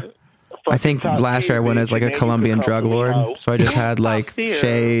sure. I think last year I went as like a Colombian drug lord, so I just had like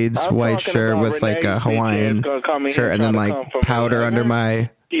shades, white shirt with like a Hawaiian shirt, and then like powder under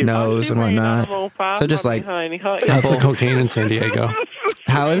my nose and whatnot. So just like how's the cocaine in San Diego?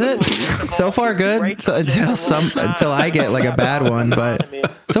 How is it? So far good. So until I get like a bad one, but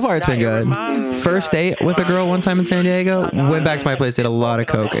so far it's been good. First date with a girl one time in San Diego, went back to my place, did a lot of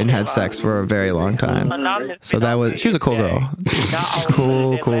coke, and had sex for a very long time. So she was a cool girl.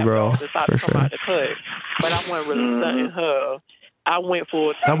 cool girl for sure. But I wasn't really studying her. I went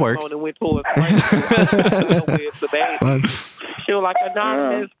for that works. And went towards with the baby. She was like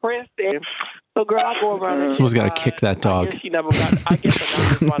anonymous Princeton. So girl, I go around. Someone's got to kick that dog. She never got. I guess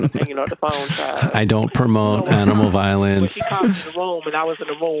anonymous while I'm hanging on the phone. Child. I don't promote animal violence. She called me in the room, and I was in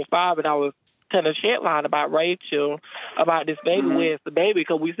the room 5, and I was telling a shit line about Rachel, about this baby. Where's the baby?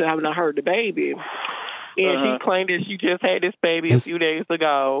 Because we still haven't heard the baby. And she claimed that she just had this baby a few days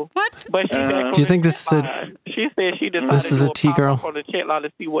ago. What? But she do you think this is she said she decided this is a T girl on the chat line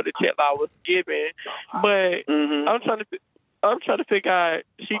to see what the chat line was giving. But I'm trying to figure out.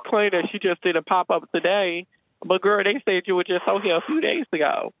 She claimed that she just did a pop up today. But girl, they said you were just on here a few days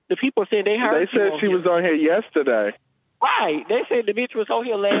ago. The people said they heard. They said she was on here yesterday. Right. They said the bitch was on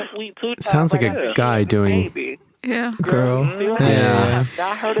here last week too. Sounds like a guy doing. Baby. Yeah. Girl. Yeah.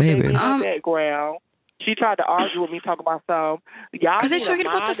 I heard a baby in the background. She tried to argue with me, talking about some. Are they talking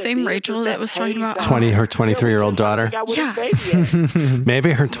about the same Rachel that was talking about her 23-year-old daughter? Yeah.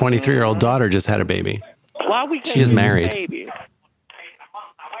 Maybe her 23-year-old daughter just had a baby. Why we can't she is married. Baby?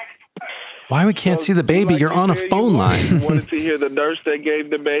 Why we can't see the baby? You're on a phone line. You wanted to hear the nurse that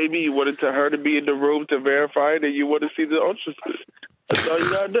gave the baby. You wanted her to be in the room to verify it, and you want to see the ultrasound. That's all you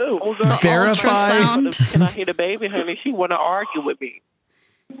gotta do. Verify. Can I hear the baby, honey? She want to argue with me.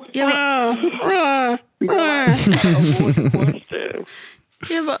 Yeah.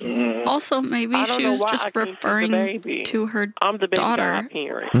 Yeah, but also maybe she was just referring to her daughter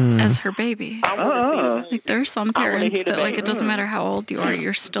as her baby. Like there's some parents that like it doesn't matter how old you are,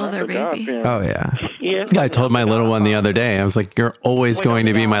 you're still their baby. Oh yeah. Yeah, I told my little one the other day, I was like, you're always going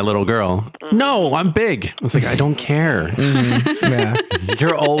to be my little girl. No, I'm big. I was like, I don't care. Yeah.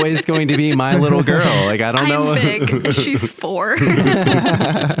 You're always going to be my little girl. Like I don't know. I'm big. She's 4.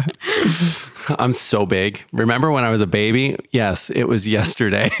 I'm so big. Remember when I was a baby? Yes, it was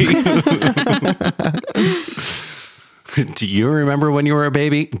yesterday. Do you remember when you were a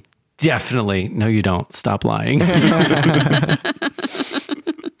baby? Definitely. No, you don't. Stop lying.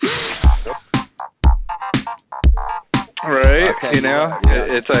 Right? Okay. You know,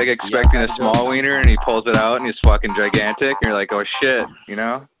 it's like expecting a small wiener and he pulls it out and he's fucking gigantic and you're like, oh shit, you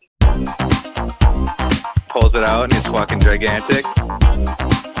know? Pulls it out and he's fucking gigantic.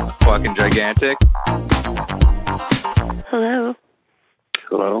 Fucking gigantic. Hello.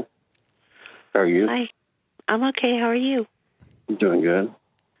 Hello. How are you? Hi. I'm okay. How are you? I'm doing good.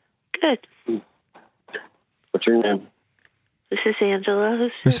 Good. What's your name? This is Angela.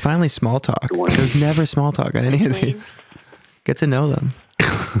 There's finally small talk. There's never small talk on any of these. Get to know them.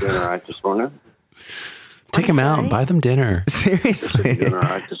 Doing all right this morning? Take them out and buy them dinner. Seriously. Doing all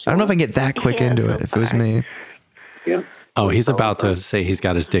right this I don't know if I can get that quick into it if it was me. Yeah. Oh, he's about to say he's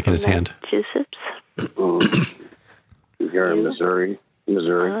got his dick in his hand. Massachusetts. You're in Missouri.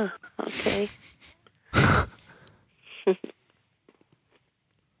 Oh, okay.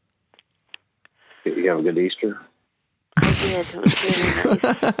 You have a good Easter? I did. It was really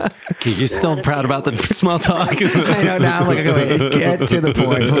nice. You still proud about the small talk? I know. Now I'm like, okay, wait, get to the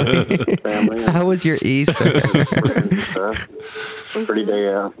point, please. How was your Easter? Pretty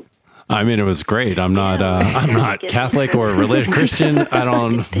day out. I mean, it was great. I'm not Catholic or religious Christian. I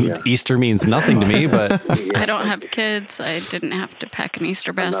don't. Easter means nothing to me, but I don't have kids. I didn't have to pack an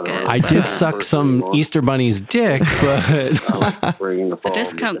Easter basket. I did suck some Easter bunny's dick, but the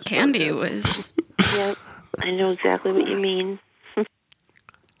discount candy was. Yep, I know exactly what you mean.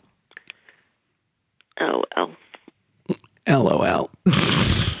 Oh well. LOL.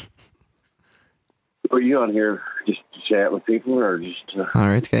 Are you on here just to chat with people, or just? All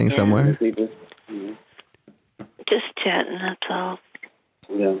right, it's getting somewhere. People? Just chatting. That's all.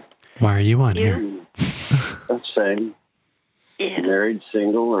 Yeah. Why are you on here? That's same. Yeah. Married,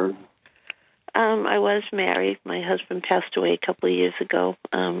 single, or? I was married. My husband passed away a couple of years ago.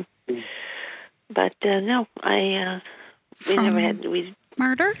 But no, we never had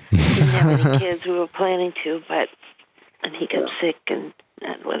murder. We didn't have any kids. We were planning to, and he got sick and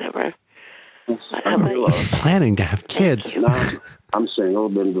whatever. Planning to have kids. I'm single.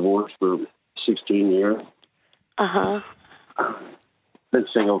 Been divorced for 16 years. Been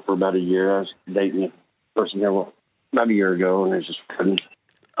single for about a year. I was dating a person here about a year ago, and it just couldn't.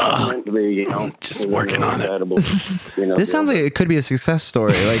 Just working on it. This sounds like it could be a success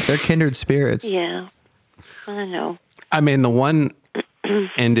story. Like they're kindred spirits. Yeah, I know. I mean, the one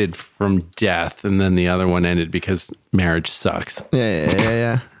ended from death, and then the other one ended because marriage sucks.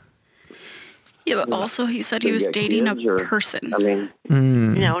 Yeah. Yeah, but also he said he was dating a person. I mean,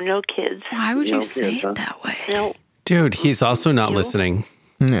 no kids. Why would you say it that way? No. Dude, he's also not listening.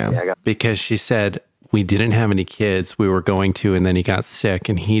 Yeah. Because she said, we didn't have any kids. We were going to, and then he got sick,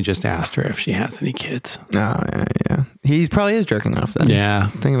 and he just asked her if she has any kids. Oh, yeah. He probably is jerking off then. Yeah.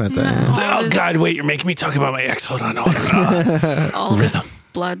 Think about that. Oh, God, wait, you're making me talk about my ex. Hold on. All his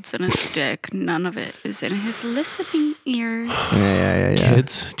blood's in his dick. None of it is in his listening ears. Yeah.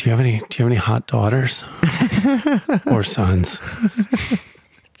 Kids? Do you have any hot daughters? Or sons?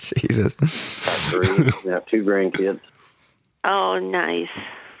 Jesus. 3. Yeah, 2 grandkids. Oh, nice.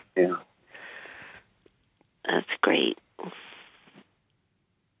 Yeah. That's great.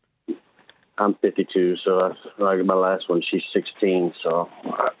 I'm 52, so that's like my last one. She's 16, so.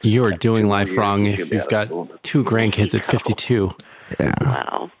 You're doing life wrong if you've got 2 grandkids at 52. Yeah.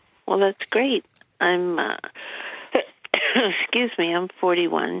 Wow. Well, that's great. I'm, excuse me, I'm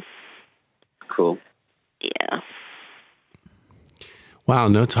 41. Cool. Yeah. Wow,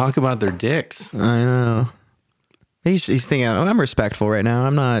 no talk about their dicks. I know. He's thinking, I'm respectful right now.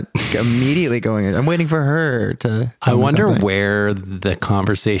 I'm not immediately going. I'm waiting for her to. I wonder where the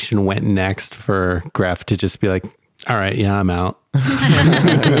conversation went next for Gref to just be like, all right, yeah, I'm out.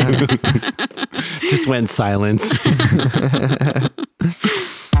 Just went silence.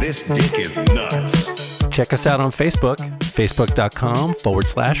 This dick is nuts. Check us out on Facebook,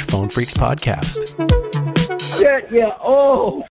 facebook.com/Phone Freaks Podcast. Yeah. Oh.